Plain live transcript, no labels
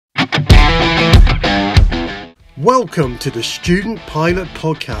Welcome to the Student Pilot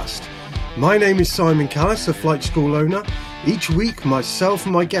Podcast. My name is Simon Callis, a flight school owner. Each week, myself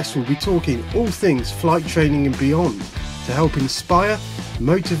and my guests will be talking all things flight training and beyond to help inspire,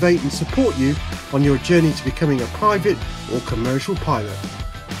 motivate and support you on your journey to becoming a private or commercial pilot.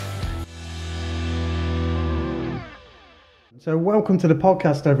 So welcome to the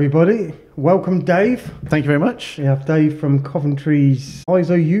podcast, everybody. Welcome, Dave. Thank you very much. We have Dave from Coventry's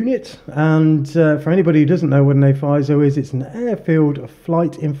FISO unit. And for anybody who doesn't know what an FISO is, it's an Airfield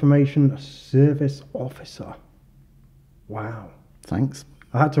Flight Information Service Officer. Wow. Thanks.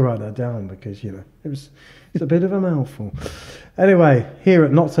 I had to write that down because, it's a bit of a mouthful. Anyway, here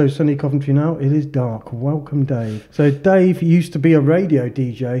at Not So Sunny Coventry now, it is dark. Welcome, Dave. So Dave used to be a radio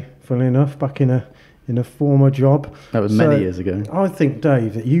DJ, funnily enough, back in a former job. That was many years ago. I think,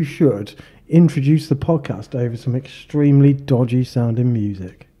 Dave, that you should introduce the podcast over some extremely dodgy sounding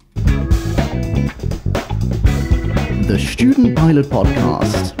music. The Student Pilot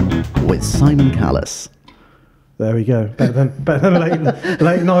Podcast with Simon Callis. There we go. Better than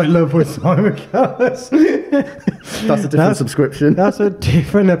late night love with Simon Callis. That's a different subscription. That's a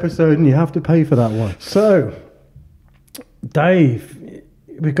different episode and you have to pay for that one. So, Dave,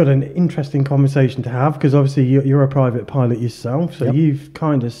 we've got an interesting conversation to have because obviously you're a private pilot yourself, so you've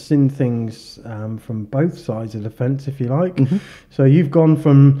kind of seen things from both sides of the fence, if you like. Mm-hmm. So you've gone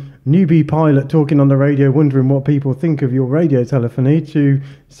from newbie pilot talking on the radio, wondering what people think of your radio telephony, to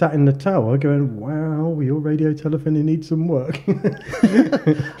sat in the tower going, wow, your radio telephony needs some work.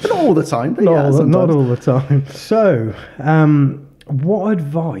 Not all the time, but not all the time. So, what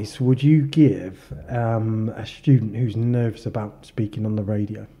advice would you give a student who's nervous about speaking on the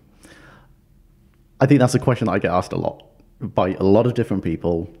radio? I think that's a question that I get asked a lot by a lot of different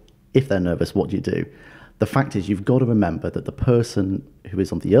people. If they're nervous, what do you do? The fact is, you've got to remember that the person who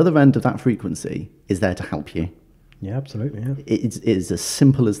is on the other end of that frequency is there to help you. Yeah, absolutely. Yeah. It is as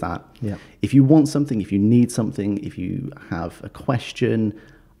simple as that. Yeah. If you want something, if you need something, if you have a question,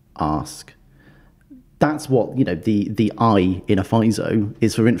 ask. That's what, the I in a FISO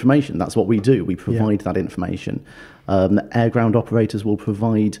is for information. That's what we do. We provide that information. Air ground operators will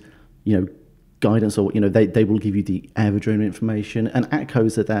provide, guidance, or, they will give you the aerodrome information, and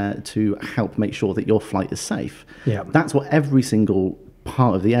ATCOs are there to help make sure that your flight is safe. Yeah. That's what every single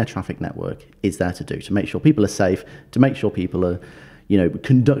part of the air traffic network is there to do, to make sure people are safe, to make sure people are,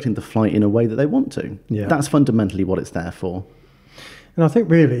 conducting the flight in a way that they want to. Yeah. That's fundamentally what it's there for. And I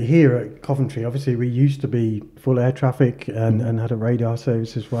think really here at Coventry, obviously we used to be full air traffic and had a radar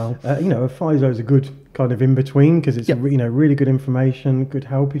service as well. A FISO is a good kind of in between because it's really good information, good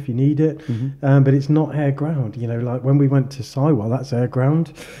help if you need it. Mm-hmm. But it's not air ground. Like when we went to Siwa, that's air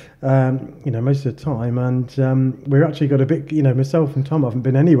ground. Most of the time, and we've actually got a bit. Myself and Tom haven't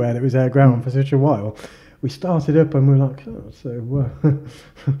been anywhere that was air ground for such a while. We started up and we were like,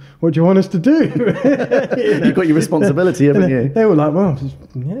 what do you want us to do? You've got your responsibility, haven't you? They were like, well,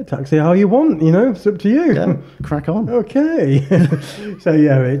 taxi how you want, it's up to you. Yeah, crack on. Okay. So,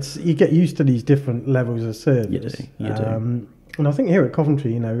 you get used to these different levels of service. You do. And I think here at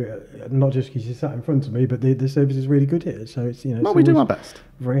Coventry, not just because you sat in front of me, but the service is really good here. So it's, well, we do our best.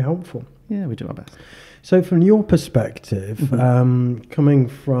 Very helpful. Yeah, we do our best. So from your perspective, coming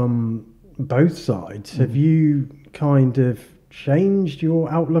from both sides, have you kind of changed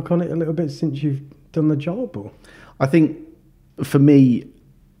your outlook on it a little bit since you've done the job? Or? I think for me,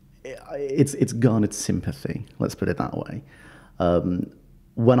 it's garnered sympathy, let's put it that way.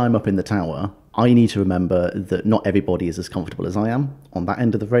 When I'm up in the tower, I need to remember that not everybody is as comfortable as I am on that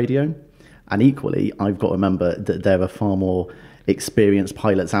end of the radio. And equally, I've got to remember that there are far more experienced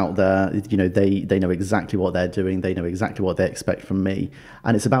pilots out there. They know exactly what they're doing. They know exactly what they expect from me.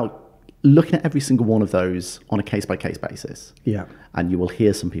 And it's about looking at every single one of those on a case-by-case basis. Yeah. And you will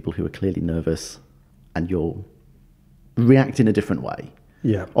hear some people who are clearly nervous and you'll react in a different way.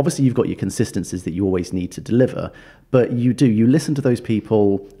 Yeah. Obviously, you've got your consistencies that you always need to deliver, but you listen to those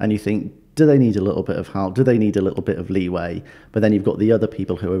people and you think, do they need a little bit of help? Do they need a little bit of leeway? But then you've got the other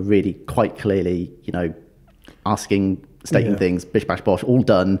people who are really quite clearly, asking, stating things, bish, bash, bosh, all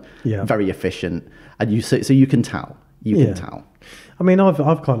done, very efficient. And so you can tell. You can tell. I mean,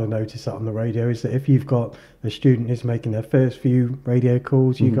 I've kind of noticed that on the radio is that if you've got a student who's making their first few radio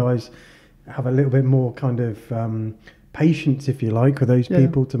calls, you guys have a little bit more kind of patience, if you like, with those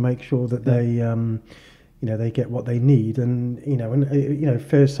people to make sure that they get what they need. And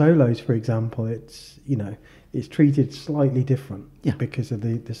first solos, for example, it's treated slightly different because of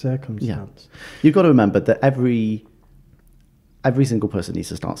the circumstance. Yeah. You've got to remember that every single person needs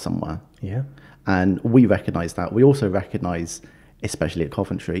to start somewhere. Yeah. And we recognise that. We also recognise especially at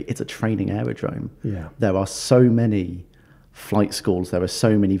Coventry, it's a training aerodrome. Yeah. There are so many flight schools, there are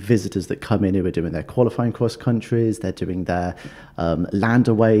so many visitors that come in who are doing their qualifying cross countries, they're doing their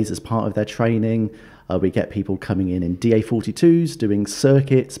landaways as part of their training. We get people coming in DA42s doing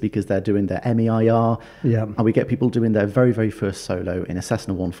circuits because they're doing their MEIR. Yeah. And we get people doing their very, very first solo in a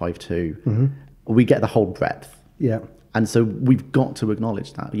Cessna 152. We get the whole breadth. Yeah. And so we've got to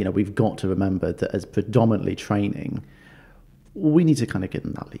acknowledge that. We've got to remember that as predominantly training, we need to kind of give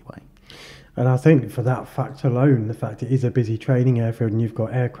them that leeway. And I think for that fact alone, the fact it is a busy training airfield and you've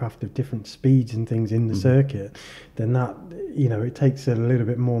got aircraft of different speeds and things in the circuit, then that, it takes a little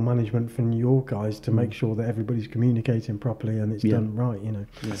bit more management from your guys to make sure that everybody's communicating properly and it's done right,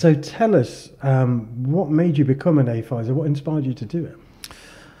 Yeah. So tell us, what made you become an AFISO? What inspired you to do it?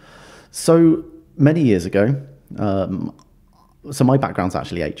 So many years ago, so my background's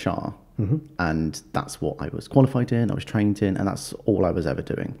actually HR, and that's what I was qualified in, I was trained in, and that's all I was ever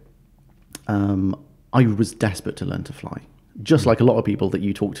doing. I was desperate to learn to fly, just like a lot of people that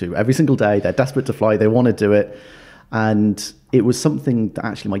you talk to every single day. They're desperate to fly, they want to do it, and it was something that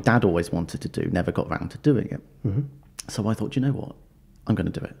actually my dad always wanted to do, never got around to doing it. So I thought, you know what, I'm going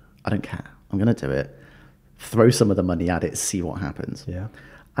to do it. I don't care, I'm going to do it, throw some of the money at it, see what happens. Yeah.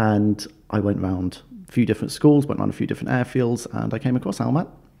 And I went around a few different schools, went around a few different airfields, and I came across Almat.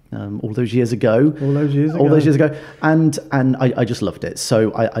 All those years ago. And I just loved it.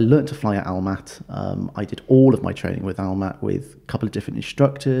 So I learned to fly at Almat. I did all of my training with Almat with a couple of different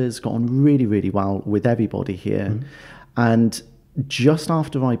instructors, got on really, really well with everybody here. And just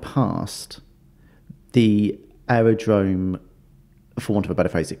after I passed, the aerodrome, for want of a better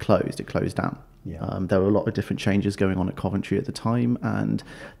phrase, it closed down. Yeah. There were a lot of different changes going on at Coventry at the time, and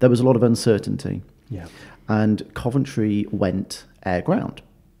there was a lot of uncertainty. Yeah. And Coventry went air ground.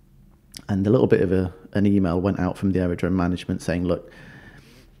 And a little bit of an email went out from the aerodrome management saying, look,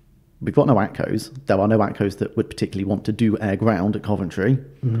 we've got no ATCOs. There are no ATCOs that would particularly want to do air ground at Coventry.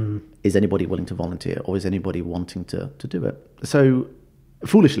 Is anybody willing to volunteer, or is anybody wanting to do it? So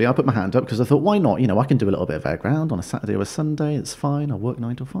foolishly, I put my hand up because I thought, why not? I can do a little bit of air ground on a Saturday or a Sunday. It's fine. I work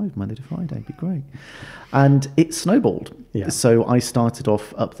 9 to 5, Monday to Friday. It'd be great. And it snowballed. Yeah. So I started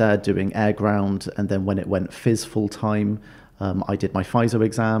off up there doing air ground. And then when it went FIS full time, I did my FISO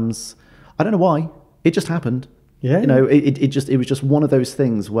exams. I don't know why. It just happened. Yeah. It was just one of those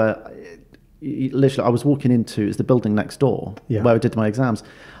things where literally I was walking into, it's the building next door where I did my exams.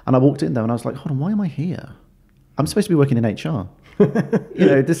 And I walked in there and I was like, hold on, why am I here? I'm supposed to be working in HR.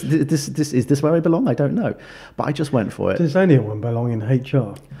 Is this where I belong? I don't know. But I just went for it. Does anyone belong in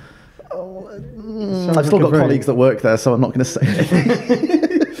HR? I've still got colleagues that work there, so I'm not going to say anything.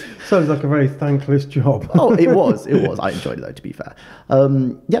 Sounds like a very thankless job. It was. I enjoyed it though, to be fair.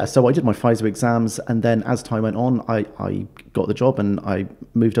 So I did my FISO exams, and then as time went on, I got the job and I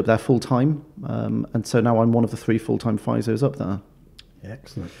moved up there full time. And so now I'm one of the 3 full-time FISOs up there.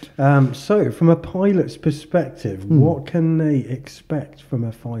 Excellent. So from a pilot's perspective, what can they expect from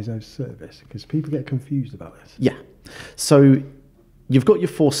a FISO service? Because people get confused about this. Yeah. So you've got your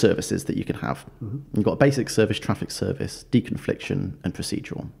 4 services that you can have. You've got a basic service, traffic service, deconfliction, and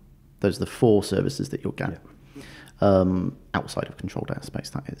procedural. Those are the 4 services that you'll get outside of controlled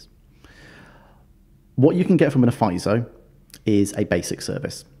airspace, that is. What you can get from a FISO is a basic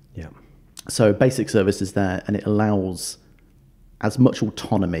service. Yeah. So basic service is there, and it allows as much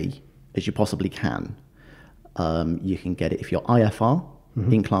autonomy as you possibly can. You can get it if you're IFR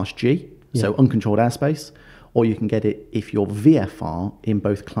in Class G, so uncontrolled airspace, or you can get it if you're VFR in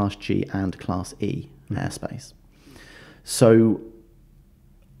both Class G and Class E airspace. So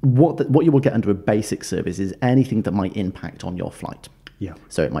what you will get under a basic service is anything that might impact on your flight. Yeah.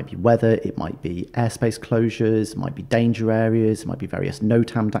 So it might be weather, it might be airspace closures, it might be danger areas, it might be various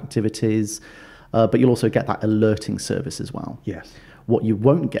NOTAMed activities, but you'll also get that alerting service as well. Yes. What you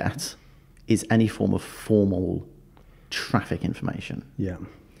won't get is any form of formal traffic information. Yeah.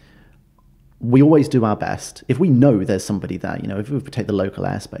 We always do our best. If we know there's somebody there, if we take the local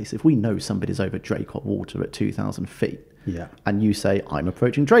airspace, if we know somebody's over Draycott Water at 2,000 feet, and you say, I'm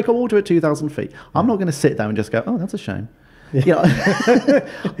approaching Draycott Water at 2,000 feet, I'm not going to sit there and just go, oh, that's a shame.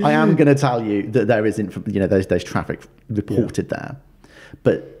 I am going to tell you that there is, there's traffic reported there,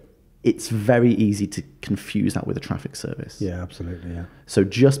 but it's very easy to confuse that with a traffic service. Yeah, absolutely. Yeah. So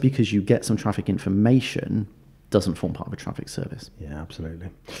just because you get some traffic information doesn't form part of a traffic service. Yeah, absolutely.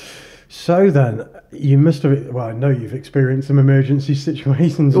 So then, you must have, well, I know you've experienced some emergency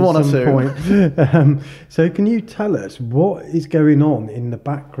situations at some point. So can you tell us what is going on in the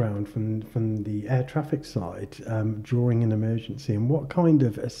background from the air traffic side during an emergency, and what kind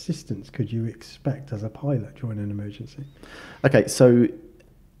of assistance could you expect as a pilot during an emergency? Okay, so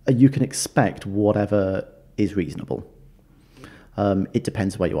you can expect whatever is reasonable. It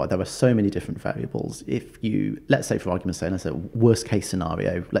depends where you are. There are so many different variables. If you, let's say for argument's sake, let's say worst case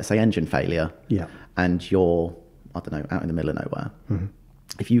scenario, let's say engine failure, and you're, I don't know, out in the middle of nowhere. Mm-hmm.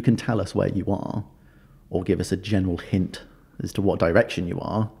 If you can tell us where you are, or give us a general hint as to what direction you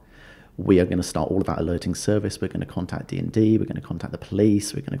are, we are going to start all of that alerting service. We're going to contact D&D, we're going to contact the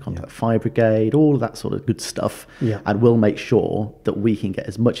police, we're going to contact the fire brigade, all of that sort of good stuff. And we'll make sure that we can get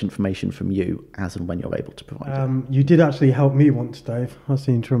as much information from you as and when you're able to provide it. You did actually help me once, Dave. I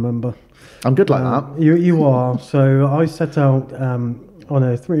seem to remember. I'm good like that. You are. So I set out on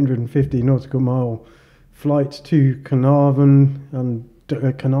a 350 nautical mile flight to Carnarvon and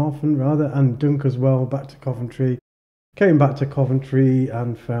Dunk as well, back to Coventry. Came back to Coventry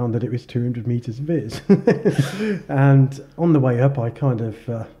and found that it was 200 metres viz. And on the way up, I kind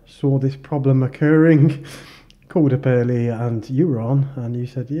of saw this problem occurring, called up early, and you were on, and you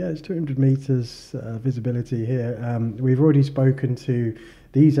said, yeah, it's 200 metres visibility here. We've already spoken to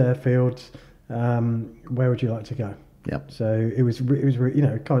these airfields. Where would you like to go? Yeah. So it was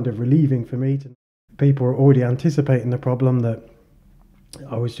kind of relieving for me. People were already anticipating the problem that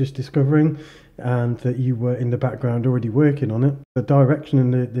I was just discovering, and that you were in the background already working on it. The direction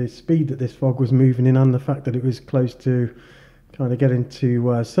and the speed that this fog was moving in, and the fact that it was close to kind of getting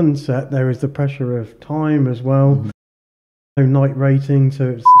to sunset, there is the pressure of time as well. Mm-hmm. No night rating, so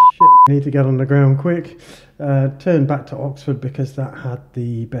it's shit, I need to get on the ground quick. Turned back to Oxford because that had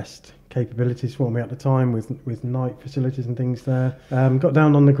the best capabilities for me at the time with night facilities and things there. Got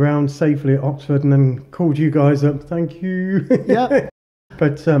down on the ground safely at Oxford and then called you guys up. Thank you. Yeah.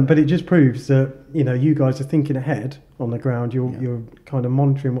 But it just proves that, you know, you guys are thinking ahead on the ground. You're kind of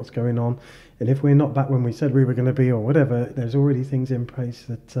monitoring what's going on. And if we're not back when we said we were going to be or whatever, there's already things in place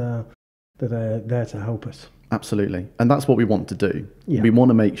that are there to help us. Absolutely. And that's what we want to do. Yeah. We want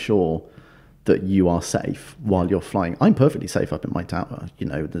to make sure that you are safe while you're flying. I'm perfectly safe up in my tower. You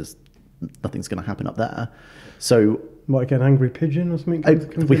know, nothing's going to happen up there. So might get an angry pigeon or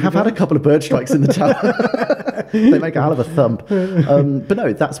something. We have had a couple of bird strikes in the tower. They make a hell of a thump. But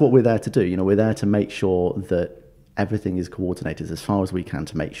no, that's what we're there to do. You know, we're there to make sure that everything is coordinated as far as we can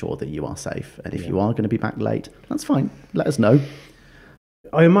to make sure that you are safe. And if you are going to be back late, that's fine. Let us know.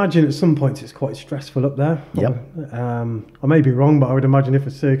 I imagine at some points it's quite stressful up there. Yep. I may be wrong, but I would imagine if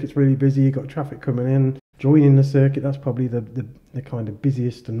a circuit's really busy, you've got traffic coming in, joining the circuit, that's probably the kind of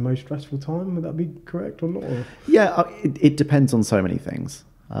busiest and most stressful time. Would that be correct or not? Or? Yeah, it depends on so many things.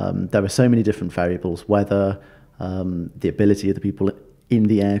 There are so many different variables, weather, the ability of the people in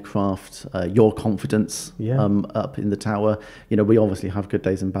the aircraft, your confidence up in the tower. You know, we obviously have good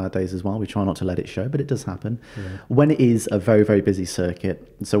days and bad days as well. We try not to let it show, but it does happen. Yeah. When it is a very, very busy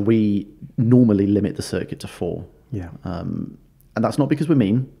circuit, so we normally limit the circuit to 4. Yeah. And that's not because we're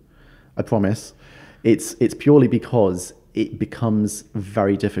mean, I promise. It's purely because it becomes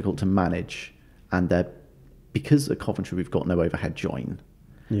very difficult to manage, and because at Coventry we've got no overhead join.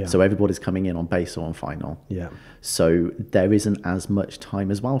 Yeah. So everybody's coming in on base or on final. Yeah. So there isn't as much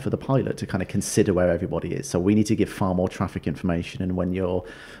time as well for the pilot to kind of consider where everybody is. So we need to give far more traffic information. And when you're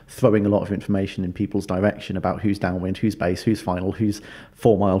throwing a lot of information in people's direction about who's downwind, who's base, who's final, who's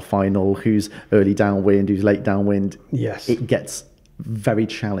 4-mile final, who's early downwind, who's late downwind, yes, it gets very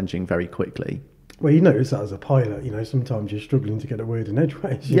challenging very quickly. Well, you notice that as a pilot, you know, sometimes you're struggling to get a word in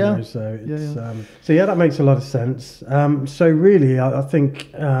edgeways, you know, so it's, so that makes a lot of sense. So really, I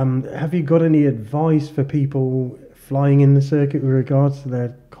think, have you got any advice for people flying in the circuit with regards to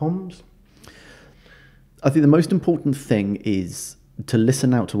their comms? I think the most important thing is to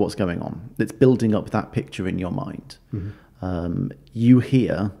listen out to what's going on. It's building up that picture in your mind. Mm-hmm. You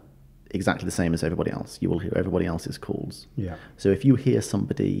hear exactly the same as everybody else. You will hear everybody else's calls. Yeah. So if you hear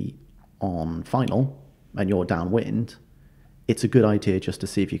somebody on final and you're downwind, it's a good idea just to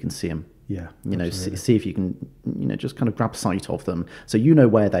see if you can see them. Yeah, you know, see if you can, you know, just kind of grab sight of them so you know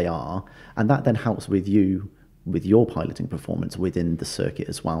where they are, and that then helps with you with your piloting performance within the circuit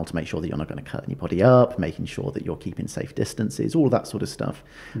as well, to make sure that you're not going to cut anybody up, making sure that you're keeping safe distances, all that sort of stuff,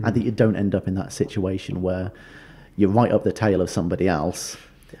 and that you don't end up in that situation where you're right up the tail of somebody else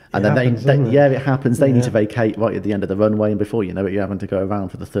And then it happens. They need to vacate right at the end of the runway, and before you know it, you're having to go around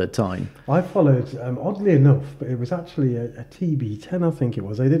for the third time. I followed, oddly enough, but it was actually a TB10, I think it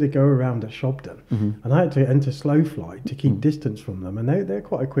was. They did a go around at Shobden, and I had to enter slow flight to keep distance from them. And they're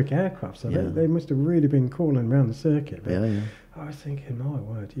quite a quick aircraft, so they must have really been crawling around the circuit. But I was thinking, my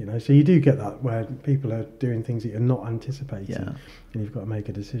word, so you do get that where people are doing things that you're not anticipating, and you've got to make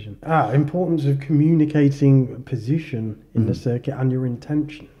a decision. Importance of communicating position in the circuit and your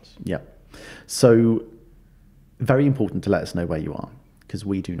intentions. Yeah. So very important to let us know where you are, because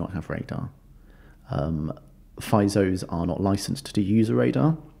we do not have radar. FISOs are not licensed to use a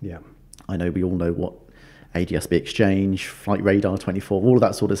radar. Yeah. I know we all know what ADSB Exchange, Flight Radar 24, all of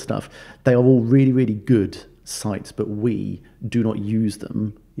that sort of stuff. They are all really, really good sites, but we do not use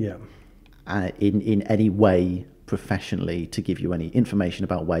them in any way professionally to give you any information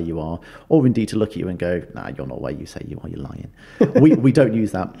about where you are, or indeed to look at you and go, nah, you're not where you say you are, you're lying. we don't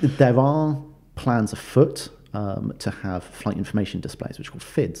use that. There are plans afoot to have flight information displays, which are called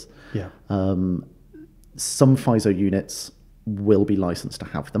FIDs. Yeah. Some FISO units will be licensed to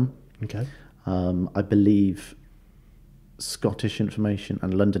have them. Okay. I believe Scottish Information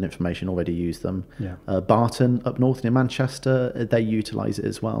and London Information already use them. Yeah. Barton up north near Manchester, they utilise it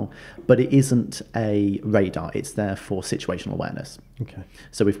as well. But it isn't a radar, it's there for situational awareness. Okay.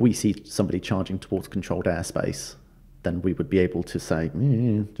 So if we see somebody charging towards controlled airspace, then we would be able to say,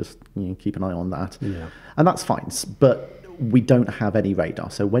 just keep an eye on that. Yeah. And that's fine. But we don't have any radar.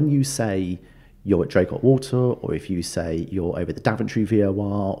 So when you say you're at Draycott Water, or if you say you're over the Daventry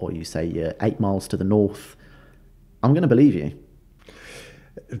VOR, or you say you're 8 miles to the north, I'm going to believe you.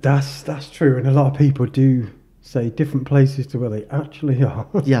 That's true, and a lot of people do say different places to where they actually are.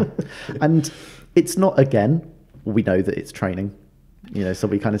 Yeah, and it's not, again, we know that it's training, so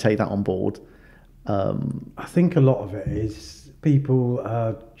we kind of take that on board. I think a lot of it is people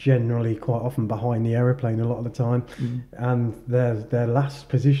are generally quite often behind the aeroplane a lot of the time, and their last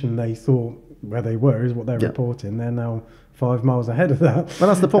position they thought where they were is what they're reporting. They're now 5 miles ahead of that. Well,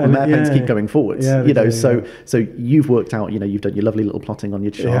 that's the problem. Airplanes keep going forwards. Yeah, so you've worked out. You've done your lovely little plotting on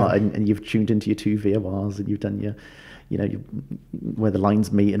your chart, and you've tuned into your 2 VORs, and you've done your, where the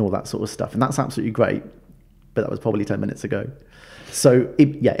lines meet and all that sort of stuff, and that's absolutely great. But that was probably 10 minutes ago. So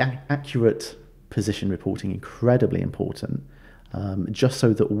accurate position reporting, incredibly important, just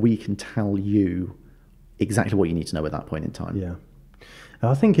so that we can tell you exactly what you need to know at that point in time. Yeah.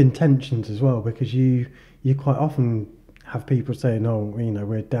 I think intentions as well, because you quite often have people saying,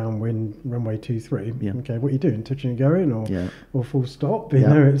 we're downwind runway 23. Yeah. Okay, what are you doing? Touching and going, or full stop?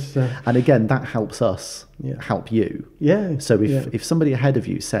 It's and again, that helps us help you. Yeah. So if somebody ahead of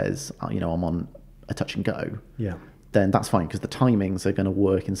you says, I'm on a touch and go, then that's fine, because the timings are going to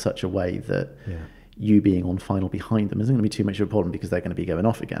work in such a way that you being on final behind them isn't going to be too much of a problem, because they're going to be going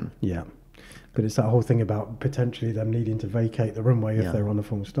off again. Yeah. But it's that whole thing about potentially them needing to vacate the runway if they're on a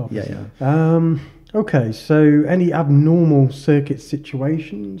full stop. Okay, so any abnormal circuit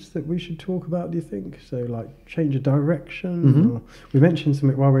situations that we should talk about, do you think? So like change of direction? Or we mentioned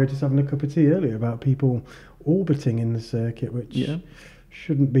something while we were just having a cup of tea earlier about people orbiting in the circuit, which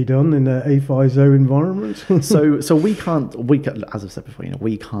shouldn't be done in a FISO environment. so we can't, as I've said before,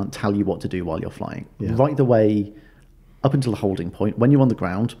 we can't tell you what to do while you're flying. Right the way up until the holding point, when you're on the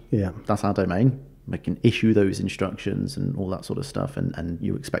ground, that's our domain. We can issue those instructions and all that sort of stuff, and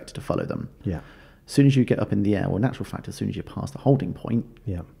you expect to follow them. Yeah. As soon as you get up in the air, well, natural fact, as soon as you pass the holding point,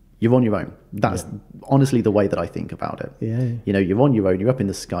 you're on your own. That's honestly the way that I think about it. Yeah. You're on your own, you're up in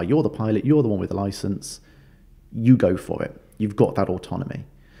the sky, you're the pilot, you're the one with the license, you go for it. You've got that autonomy.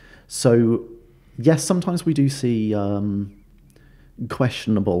 So, yes, sometimes we do see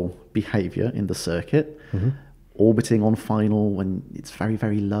questionable behavior in the circuit. Orbiting on final when it's very,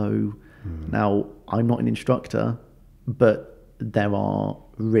 very low. Now, I'm not an instructor, but there are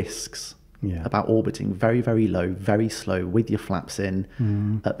risks about orbiting very, very low, very slow, with your flaps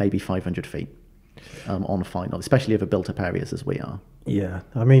in at maybe 500 feet on final, especially over built-up areas as we are. Yeah,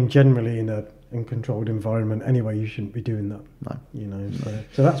 I mean, generally in a controlled environment anyway, you shouldn't be doing that. No.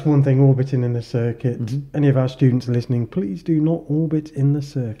 So that's one thing, orbiting in the circuit. Any of our students listening, please do not orbit in the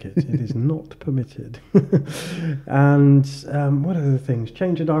circuit. It is not permitted. And what are the things?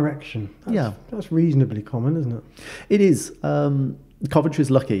 Change of direction. That's reasonably common, isn't it? It is. Coventry is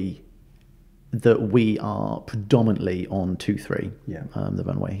lucky that we are predominantly on 2-3, the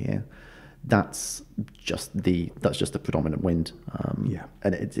runway here. That's just the predominant wind.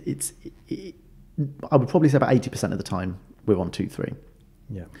 And it's I would probably say about 80% of the time we're on 2-3.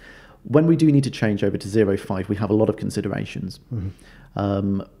 Yeah. When we do need to change over to 05, we have a lot of considerations.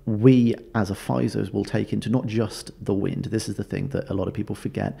 We, as a FISOs, will take into not just the wind. This is the thing that a lot of people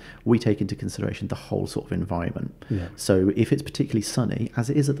forget. We take into consideration the whole sort of environment. So if it's particularly sunny, as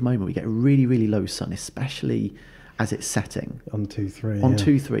it is at the moment, we get really, really low sun, especially as it's setting. On 2-3. On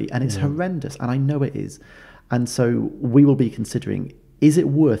 2-3, and it's horrendous, and I know it is. And so we will be considering, is it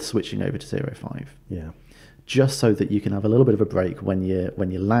worth switching over to 05? Just so that you can have a little bit of a break when you're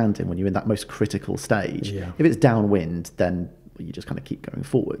landing, when you're in that most critical stage. If it's downwind, then you just kind of keep going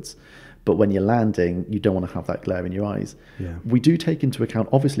forwards. But when you're landing, you don't want to have that glare in your eyes. We do take into account,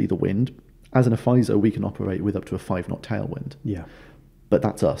 obviously, the wind. As an FISO, we can operate with up to a 5-knot tailwind. But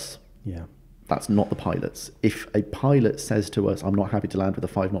that's us. That's not the pilots. If a pilot says to us, I'm not happy to land with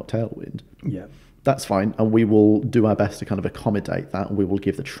a 5-knot tailwind, that's fine, and we will do our best to kind of accommodate that. We will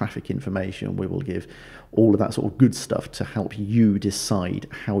give the traffic information, we will give all of that sort of good stuff to help you decide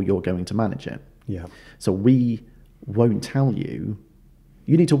how you're going to manage it. So we won't tell you,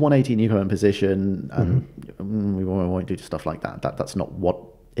 you need to 180 in your current position, and we won't do stuff like that. That's not what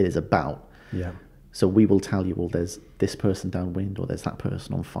it is about. So we will tell you, well, there's this person downwind, or there's that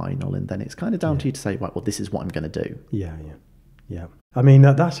person on final, and then it's kind of down to you to say, right, well, this is what I'm going to do. I mean,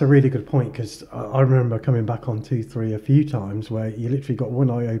 that's a really good point, because I remember coming back on 2-3 a few times where you literally got one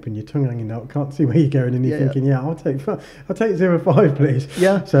eye open, your tongue hanging out, can't see where you're going, and you're thinking, I'll take 05, please.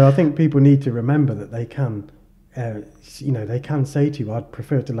 So I think people need to remember that they can, they can say to you, I'd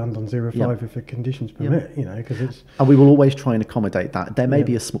prefer to land on 05 if the conditions permit, because it's... And we will always try and accommodate that. There may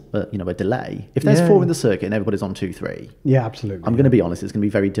be a delay. If there's 4 in the circuit and everybody's on 2-3, absolutely. I'm going to be honest, it's going to be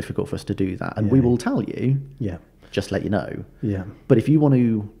very difficult for us to do that. And we will tell you, just let you know. But if you want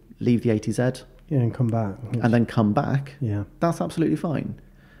to leave the ATZ and come back, and then come back, that's absolutely fine.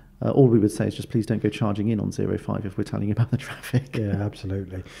 All we would say is just please don't go charging in on 05 if we're telling you about the traffic.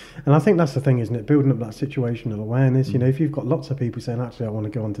 Absolutely. And I think that's the thing, isn't it? Building up that situational awareness. If you've got lots of people saying, actually, I want to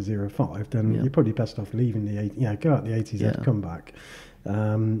go on to 05, then you're probably best off leaving go out the ATZ, come back.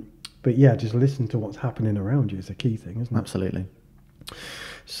 But just listen to what's happening around you is a key thing, isn't it? Absolutely.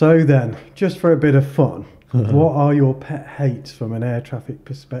 So then, just for a bit of fun, what are your pet hates from an air traffic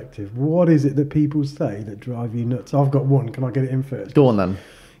perspective? What is it that people say that drive you nuts? I've got one. Can I get it in first? Go on then.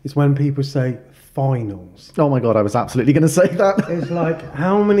 It's when people say finals. Oh my God, I was absolutely going to say that. It's like,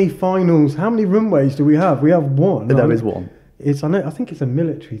 how many finals, how many runways do we have? We have one. There is one. I think it's a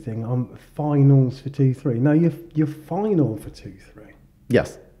military thing. Finals for 2-3. No, you're final for 2-3.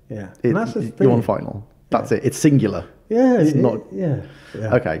 Yes. And that's the thing. You're on final. That's it. It's singular. It's not.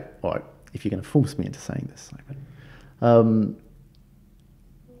 Okay. All right. If you're going to force me into saying this, Simon,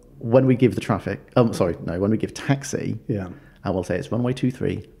 when we give the traffic, when we give taxi, I will say it's runway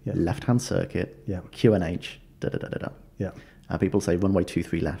 23, left-hand circuit, QNH, and people say runway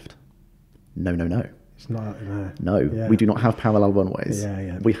 23 left. No. It's not. No, we do not have parallel runways.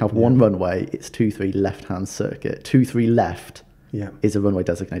 We have one runway. It's 23 left-hand circuit. 23 left is a runway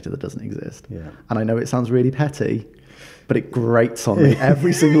designator that doesn't exist. And I know it sounds really petty, but it grates on me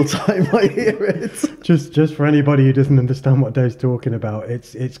every single time I hear it. Just for anybody who doesn't understand what Dave's talking about,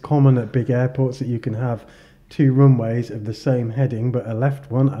 it's common at big airports that you can have 2 runways of the same heading, but a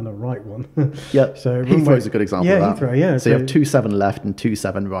left one and a right one. So Heathrow's a good example of that. Heathrow, So you have 27 left and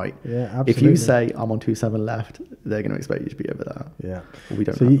 27 right. Absolutely. If you say I'm on 27 left, they're going to expect you to be over there. Well, we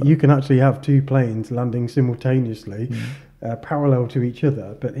don't. So you can actually have 2 planes landing simultaneously, parallel to each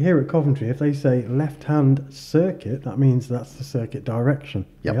other. But here at Coventry, if they say left-hand circuit, that means that's the circuit direction.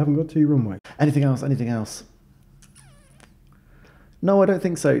 You haven't got 2 runways. Anything else? No, I don't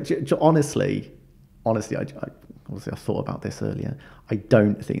think so. Honestly, I thought about this earlier. I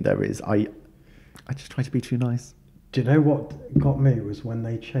don't think there is. I just try to be too nice. Do you know what got me was when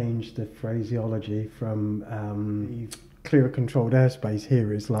they changed the phraseology from clear of controlled airspace.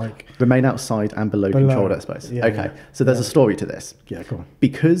 Here is like remain outside and below controlled airspace. So there's a story to this. Go on.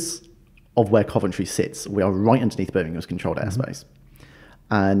 Because of where Coventry sits, we are right underneath Birmingham's controlled airspace,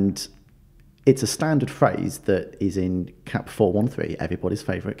 and it's a standard phrase that is in cap 413, everybody's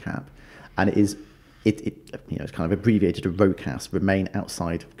favourite cap, and it is. It's kind of abbreviated to ROCAS, remain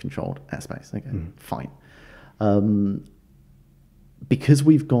outside controlled airspace. Fine. Because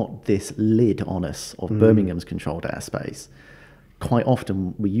we've got this lid on us of Birmingham's controlled airspace, quite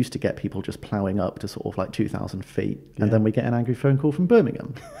often we used to get people just ploughing up to sort of like 2,000 feet, and then we get an angry phone call from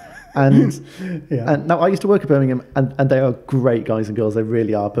Birmingham. And now I used to work at Birmingham, and they are great guys and girls, they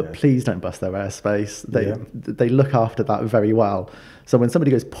really are, but please don't bust their airspace. They look after that very well. So when somebody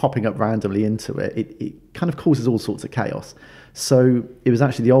goes popping up randomly into it, it kind of causes all sorts of chaos. So it was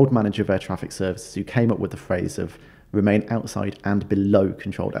actually the old manager of air traffic services who came up with the phrase of remain outside and below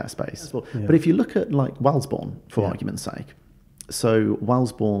controlled airspace. But if you look at like Wellesbourne, for argument's sake, so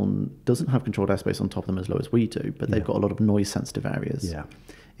Wellesbourne doesn't have controlled airspace on top of them as low as we do, but they've got a lot of noise sensitive areas. Yeah.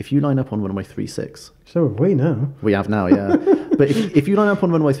 If you line up on runway 36... So have we now. We have now, yeah. But if you line up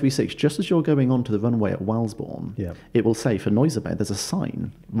on runway 36, just as you're going onto the runway at Wellesbourne, it will say for noise abatement, there's a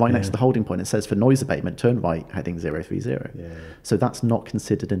sign right next to the holding point. It says for noise abatement, turn right, heading 030. Yeah. So that's not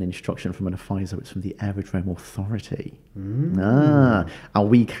considered an instruction from an FISO, it's from the Aerodrome Authority. And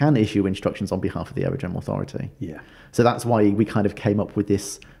we can issue instructions on behalf of the Aerodrome Authority. Yeah. So that's why we kind of came up with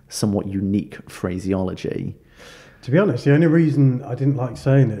this somewhat unique phraseology. To be honest, the only reason I didn't like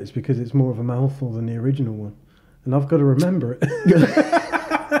saying it is because it's more of a mouthful than the original one. And I've got to remember it.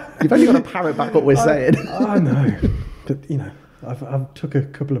 You've only got to parrot back what we're saying. I know. But, you know, I've took a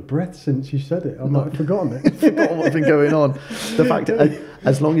couple of breaths since you said it. I might have forgotten it. Forgotten what's been going on. The fact,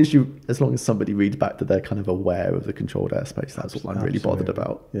 as long as somebody reads back that they're kind of aware of the controlled airspace, that's what I'm really bothered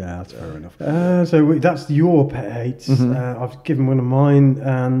about. Yeah, that's fair enough. So that's your pet hates. I've given one of mine,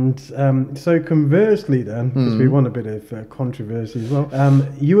 and so conversely, then, because we want a bit of controversy as well.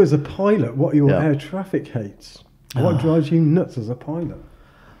 You as a pilot, what are your air traffic hates? What drives you nuts as a pilot?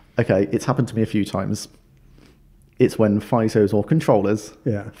 Okay, it's happened to me a few times. It's when FISOs or controllers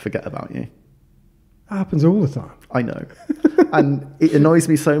forget about you. That happens all the time. I know. And it annoys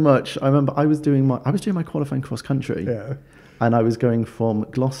me so much. I remember I was doing my qualifying cross country. Yeah. And I was going from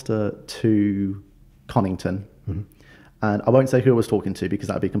Gloucester to Conington. And I won't say who I was talking to because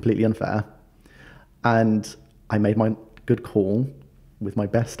that would be completely unfair. And I made my good call with my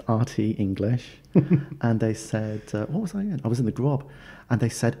best RT English. And they said, what was I in? I was in the Grob. And they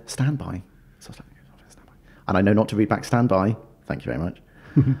said, standby. So I was like, and I know not to read back standby. Thank you very much.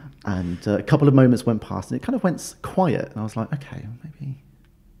 And a couple of moments went past and it kind of went quiet. And I was like, okay, maybe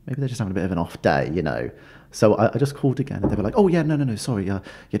they're just having a bit of an off day, you know. So I just called again and they were like, oh, yeah, no, sorry. Yeah,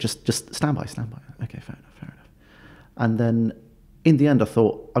 just standby. Okay, fair enough. And then in the end, I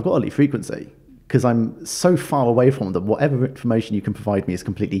thought, I've got to leave frequency because I'm so far away from them. Whatever information you can provide me is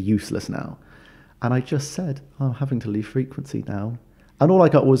completely useless now. And I just said, I'm having to leave frequency now. And all I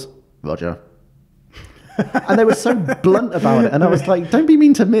got was, Roger. And they were so blunt about it. And I was like, don't be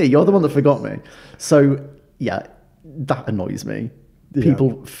mean to me. You're the one that forgot me. So, yeah, that annoys me. Yeah.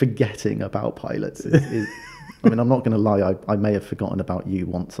 People forgetting about pilots. I mean, I'm not going to lie. I may have forgotten about you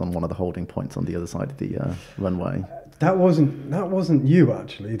once on one of the holding points on the other side of the runway. That wasn't you,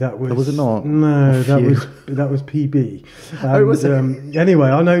 actually. That was... Was it not? No, that was PB. Oh, was it? Anyway,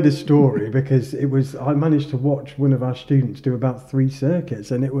 I know this story because I managed to watch one of our students do about 3 circuits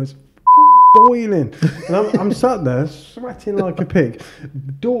and it was boiling. And I'm sat there sweating like a pig.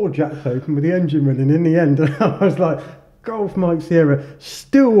 The door jacked open with the engine running in the end. And I was like, Golf Mike Sierra,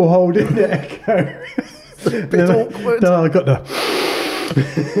 still holding the echo. It's a bit awkward. Then I got the...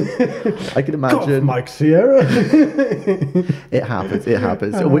 I can imagine. Golf Mike Sierra. It happens.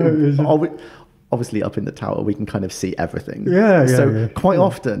 Obviously, up in the tower, we can kind of see everything. Yeah. Quite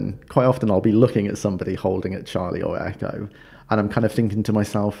often, I'll be looking at somebody holding at Charlie or Echo, and I'm kind of thinking to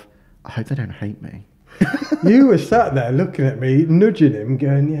myself, I hope they don't hate me. You were sat there looking at me, nudging him,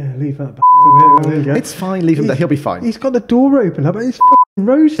 going, yeah, leave that It's fine, leave him there, he'll be fine. He's got the door open, but he's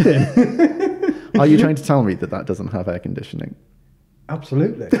roasting. Are you trying to tell me that doesn't have air conditioning?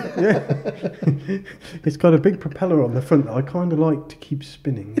 Absolutely, yeah. It's got a big propeller on the front that I kind of like to keep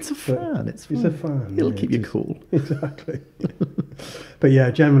spinning. It's a fan. It's a fan. It'll keep you cool. Exactly. But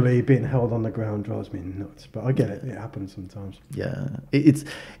yeah, generally being held on the ground drives me nuts. But I get it. It happens sometimes. Yeah. It's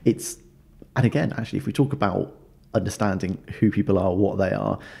and again, actually, if we talk about understanding who people are, what they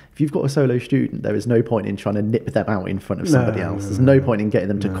are, if you've got a solo student, there is no point in trying to nip them out in front of somebody else. There's no point in getting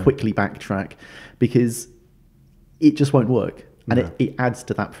them to quickly backtrack because it just won't work. And it adds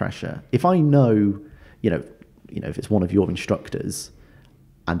to that pressure. If I know, if it's one of your instructors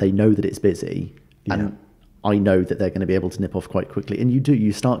and they know that it's busy and I know that they're going to be able to nip off quite quickly, and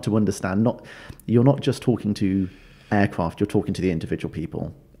you start to understand, you're not just talking to aircraft, you're talking to the individual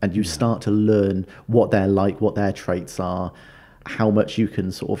people, and you start to learn what they're like, what their traits are, how much you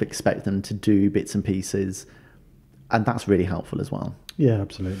can sort of expect them to do bits and pieces, and that's really helpful as well. Yeah,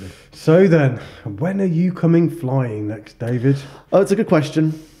 absolutely. So then, when are you coming flying next, David? Oh, it's a good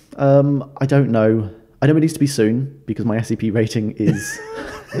question. I don't know. I know it needs to be soon because my SEP rating is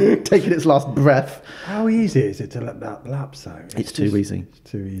taking its last breath. How easy is it to let that lapse out? It's too easy. It's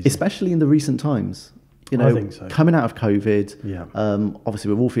too easy. Especially in the recent times. You know, I think so. Coming out of COVID, Yeah.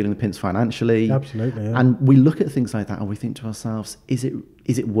 Obviously we're all feeling the pinch financially. Absolutely, yeah. And we look at things like that and we think to ourselves, is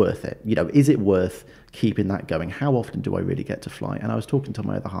it worth it? You know, is it worth keeping that going? How often do I really get to fly? And I was talking to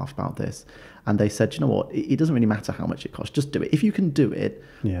my other half about this, and they said, you know what, it doesn't really matter how much it costs. Just do it. If you can do it,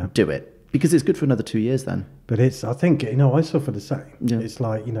 do it. Because it's good for another 2 years then. But I think, you know, I suffer the same. Yeah. It's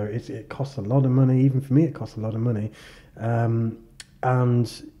like, you know, it costs a lot of money. Even for me, it costs a lot of money.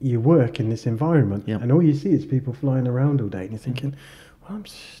 And you work in this environment, and all you see is people flying around all day, and you're thinking, well, I'm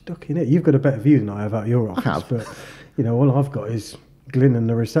stuck in it. You've got a better view than I have out your office, but, you know, all I've got is Glyn and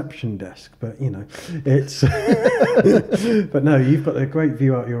the reception desk. But, you know, it's... But no, you've got a great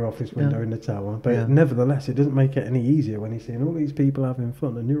view out your office window in the tower. But nevertheless, it doesn't make it any easier when you're seeing all these people having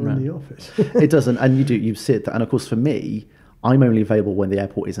fun and you're in the office. It doesn't. And you sit there. And, of course, for me, I'm only available when the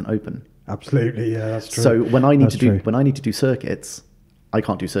airport isn't open. Absolutely, yeah, that's true. So when I need to do circuits, I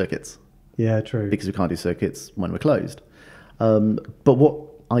can't do circuits. Yeah, true. Because we can't do circuits when we're closed. But what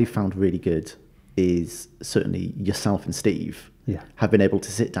I found really good is certainly yourself and Steve have been able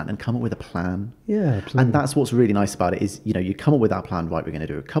to sit down and come up with a plan. Yeah, absolutely. And that's what's really nice about it is, you know, you come up with that plan, right, we're going to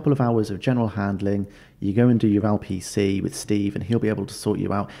do a couple of hours of general handling, you go and do your LPC with Steve and he'll be able to sort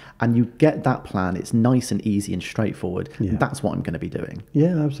you out, and you get that plan. It's nice and easy and straightforward. Yeah. That's what I'm going to be doing.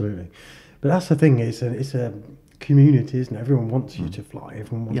 Yeah, absolutely. But that's the thing, it's a community, isn't it? Everyone wants you to fly.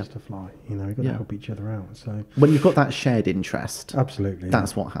 Everyone wants to fly. You know, you've got to help each other out. So when you've got that shared interest, absolutely,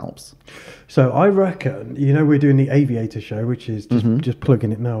 that's what helps. So I reckon, you know, we're doing the Aviator show, which is just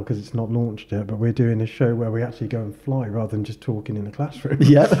plugging it now because it's not launched yet. But we're doing a show where we actually go and fly rather than just talking in the classroom.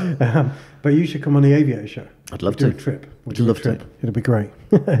 Yeah. But you should come on the Aviator show. I'd love to. Do a trip. I'd love to. It'll be great.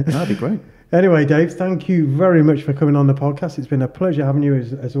 That'd be great. Anyway, Dave, thank you very much for coming on the podcast. It's been a pleasure having you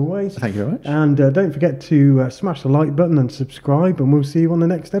as always. Thank you very much. And don't forget to smash the like button and subscribe, and we'll see you on the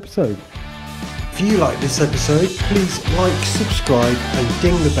next episode. If you like this episode, please like, subscribe, and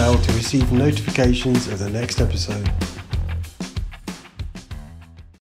ding the bell to receive notifications of the next episode.